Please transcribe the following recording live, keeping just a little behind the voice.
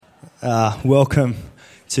Welcome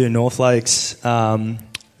to North Lakes.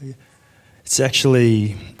 It's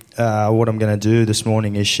actually what I'm going to do this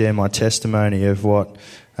morning is share my testimony of what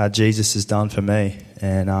Jesus has done for me.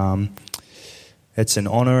 And it's an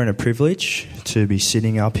honour and a privilege to be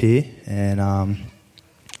sitting up here. And I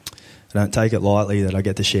don't take it lightly that I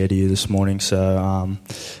get to share to you this morning. So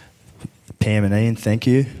Pam and Ian, thank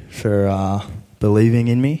you for believing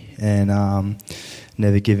in me and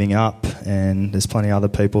never giving up. And there's plenty of other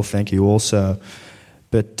people, thank you also.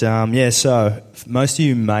 But so most of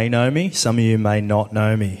you may know me, some of you may not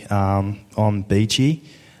know me. I'm Beachy.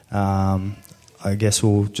 I guess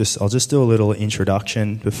I'll just do a little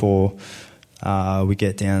introduction before we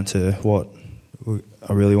get down to what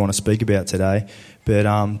I really want to speak about today. But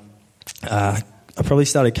I probably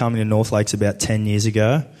started coming to North Lakes about 10 years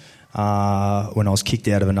ago when I was kicked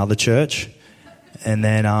out of another church. And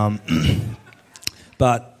then,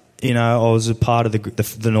 but you know, I was a part of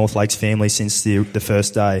the North Lakes family since the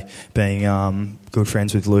first day, being good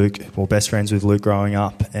friends with Luke, or best friends with Luke growing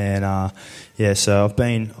up, and so I've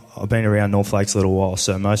been around North Lakes a little while,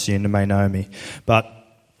 so most of you may know me. But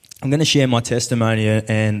I'm going to share my testimony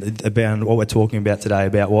and about what we're talking about today,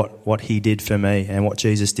 about what he did for me and what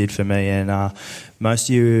Jesus did for me. And most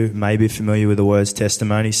of you may be familiar with the words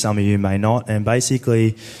testimony, some of you may not. And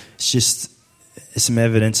basically, it's just some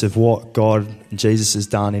evidence of what God and Jesus has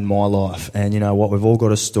done in my life. And you know what, we've all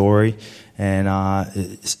got a story, and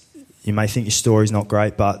you may think your story's not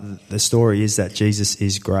great, but the story is that Jesus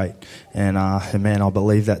is great. And man, I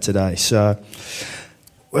believe that today. So,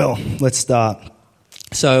 well, let's start.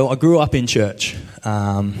 So I grew up in church.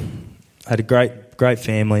 Had a great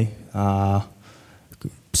family,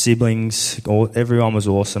 siblings. Everyone was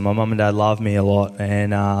awesome. My mum and dad loved me a lot.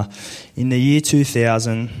 And in the year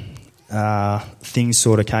 2000, things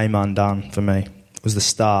sort of came undone for me. It was the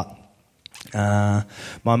start. My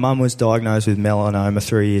mum was diagnosed with melanoma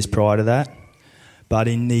 3 years prior to that. But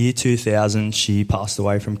in the year 2000, she passed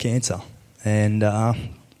away from cancer. And,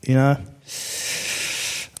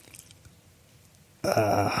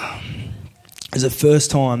 it was the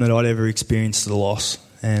first time that I'd ever experienced the loss,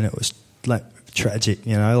 and it was like tragic,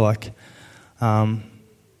 you know, like I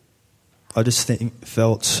just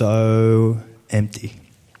felt so empty.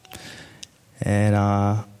 And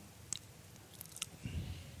I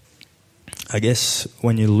guess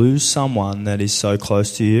when you lose someone that is so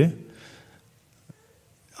close to you,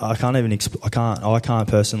 I can't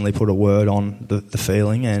personally put a word on the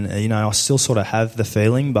feeling, and you know, I still sort of have the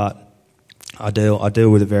feeling, but I deal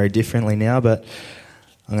with it very differently now. But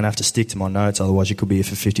I'm going to have to stick to my notes, otherwise you could be here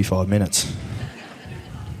for 55 minutes.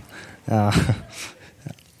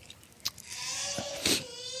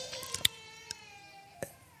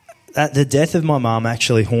 The death of my mum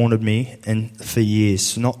actually haunted me and for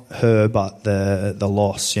years. Not her, but the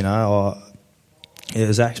loss, you know. It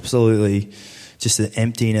was absolutely just the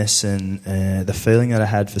emptiness and the feeling that I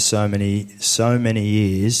had for so many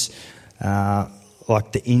years.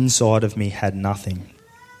 Like the inside of me had nothing.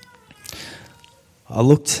 I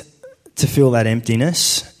looked to fill that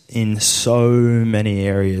emptiness in so many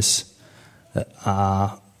areas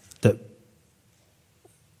that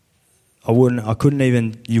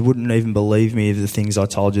you wouldn't even believe me of the things I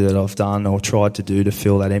told you that I've done or tried to do to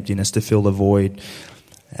fill that emptiness, to fill the void.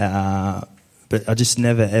 But I just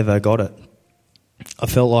never ever got it. I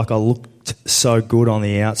felt like I looked so good on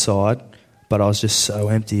the outside, but I was just so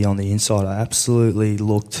empty on the inside. I absolutely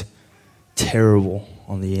looked terrible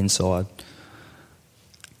on the inside.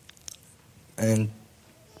 And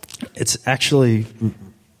it's actually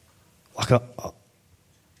like I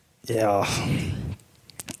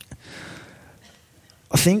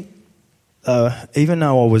think even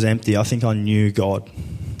though I was empty, I think I knew God.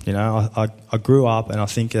 You know, I grew up and I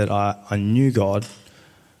think that I knew God,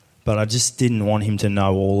 but I just didn't want him to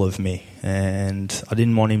know all of me. And I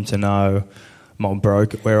didn't want him to know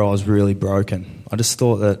where I was really broken. I just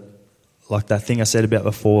thought that, like that thing I said about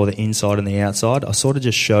before, the inside and the outside, I sort of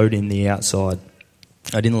just showed him the outside.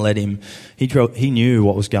 I didn't let him, he knew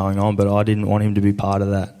what was going on, but I didn't want him to be part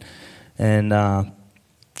of that. And I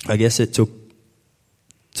guess it took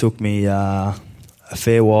me a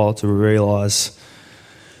fair while to realise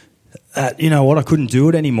that, you know what, I couldn't do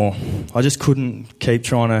it anymore. I just couldn't keep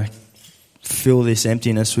trying to fill this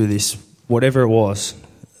emptiness with this, whatever it was,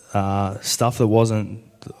 stuff that wasn't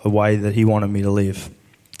a way that he wanted me to live.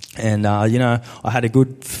 And I had a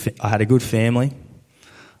good family.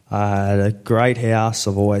 I had a great house.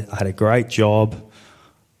 I had a great job.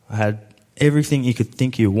 I had everything you could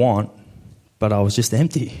think you want, but I was just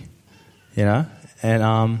empty, you know. And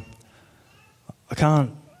I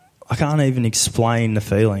can't even explain the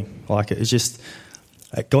feeling. Like, it was just,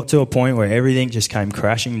 it got to a point where everything just came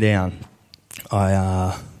crashing down.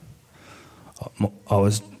 I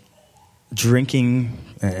was drinking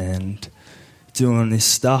and doing this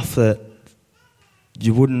stuff that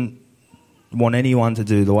you wouldn't want anyone to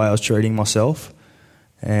do, the way I was treating myself,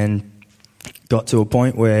 and got to a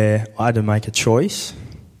point where I had to make a choice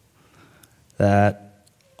that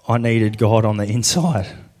I needed God on the inside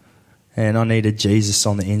and I needed Jesus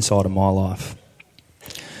on the inside of my life.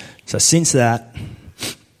 So since that,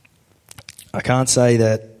 I can't say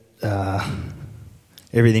that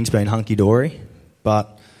everything's been hunky-dory,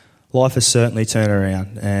 but life has certainly turned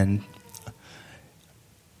around, and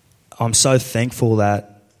I'm so thankful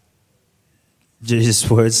that Jesus'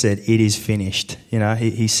 word said, "It is finished." You know,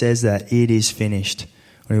 he says that it is finished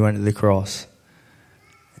when he went to the cross.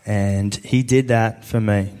 And he did that for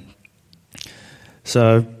me.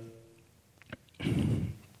 So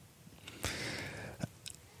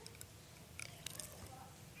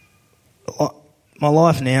my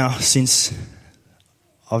life now, since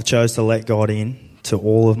I've chose to let God in to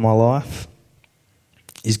all of my life,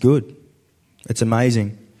 is good. It's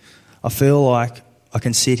amazing. I feel like I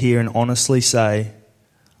can sit here and honestly say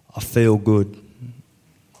I feel good.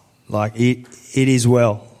 Like it is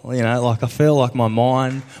well. You know, like I feel like my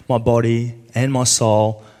mind, my body and my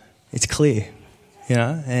soul, it's clear. You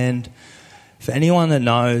know, and for anyone that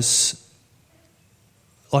knows,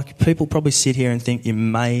 like people probably sit here and think you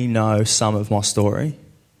may know some of my story.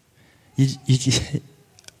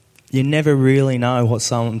 You never really know what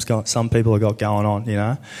some people have got going on, you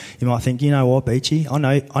know. You might think, you know what, Beachy, I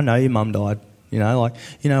know your mum died. You know, like,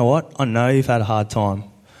 you know what, I know you've had a hard time.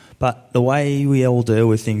 But the way we all deal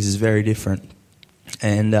with things is very different.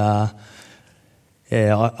 And, I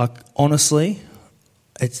honestly,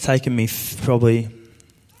 it's taken me probably,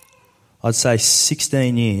 I'd say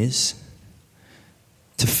 16 years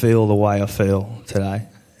to feel the way I feel today.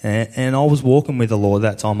 And I was walking with the Lord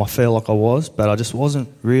that time. I feel like I was, but I just wasn't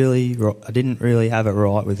really, I didn't really have it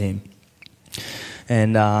right with him.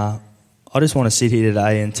 And I just want to sit here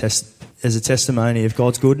today and as a testimony of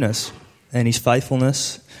God's goodness and his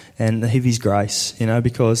faithfulness and of his grace, you know,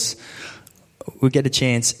 because we get a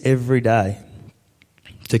chance every day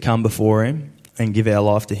to come before him and give our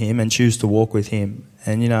life to him and choose to walk with him.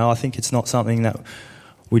 And, you know, I think it's not something that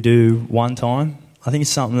we do one time. I think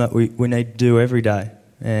it's something that we need to do every day.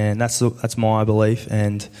 And that's my belief,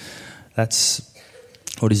 and that's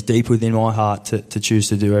what is deep within my heart to choose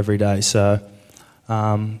to do every day. So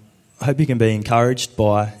I hope you can be encouraged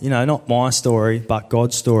by, you know, not my story, but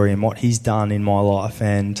God's story and what he's done in my life.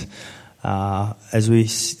 And as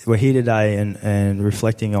we're here today and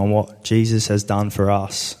reflecting on what Jesus has done for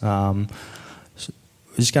us, we're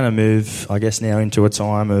just going to move, I guess, now into a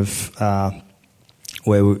time of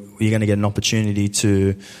where you're going to get an opportunity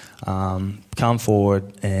to come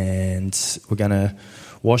forward, and we're going to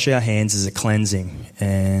wash our hands as a cleansing.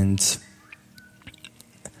 And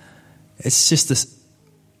it's just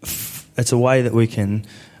it's a way that we can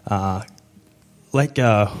let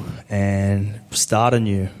go and start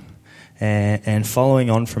anew. And following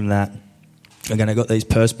on from that, we're going to got these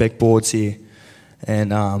Perspex boards here,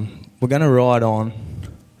 and we're going to write on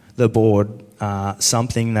the board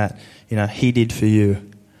something that, you know, he did for you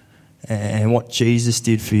and what Jesus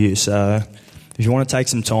did for you. So if you want to take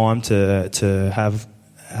some time to have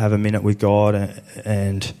a minute with God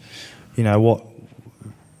and you know,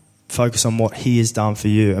 focus on what he has done for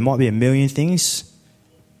you. It might be a million things.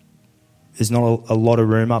 There's not a lot of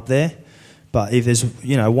room up there. But if there's,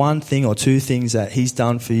 you know, one thing or two things that he's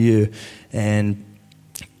done for you, and,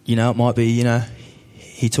 you know, it might be, you know,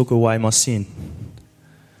 he took away my sin.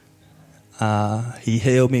 He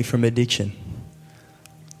healed me from addiction.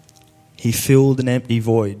 He filled an empty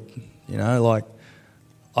void. You know, like,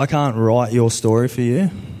 I can't write your story for you.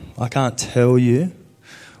 I can't tell you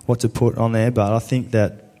what to put on there, but I think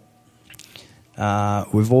that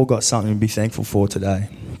we've all got something to be thankful for today.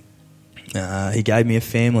 He gave me a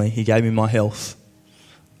family. He gave me my health.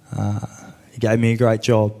 He gave me a great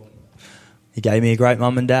job. He gave me a great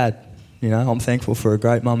mum and dad. You know, I'm thankful for a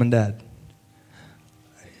great mum and dad.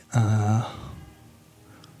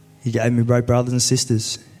 He gave me great brothers and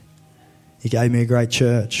sisters. He gave me a great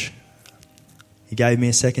church. He gave me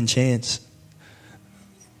a second chance.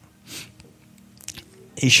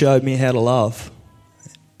 He showed me how to love.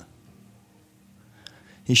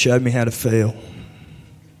 He showed me how to feel.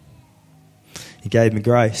 He gave me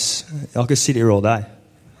grace. I could sit here all day,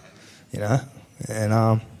 you know,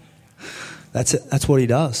 and that's what he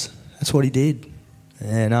does. That's what he did.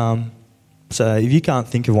 And so if you can't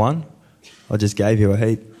think of one, I just gave you a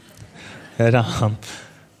heap. And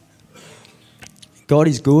God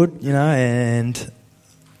is good, you know, and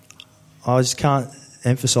I just can't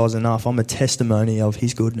emphasise enough, I'm a testimony of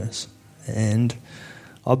his goodness. And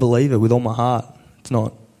I believe it with all my heart. It's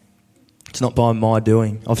not by my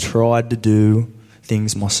doing. I've tried to do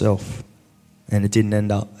things myself, and it didn't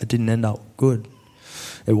end up good.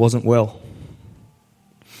 It wasn't well.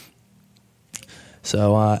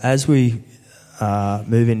 So as we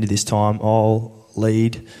move into this time, I'll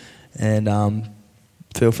lead, and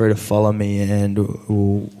feel free to follow me, and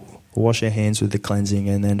we'll wash our hands with the cleansing,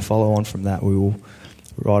 and then follow on from that. We will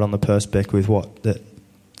write on the perspex with what that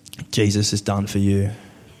Jesus has done for you.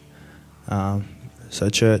 So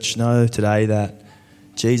church, know today that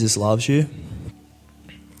Jesus loves you,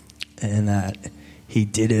 and that he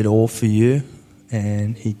did it all for you,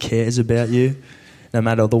 and he cares about you, no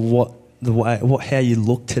matter how you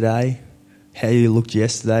look today, how you looked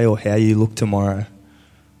yesterday, or how you look tomorrow.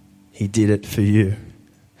 He did it for you.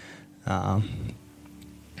 So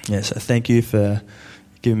thank you for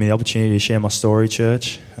giving me the opportunity to share my story,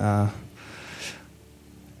 church.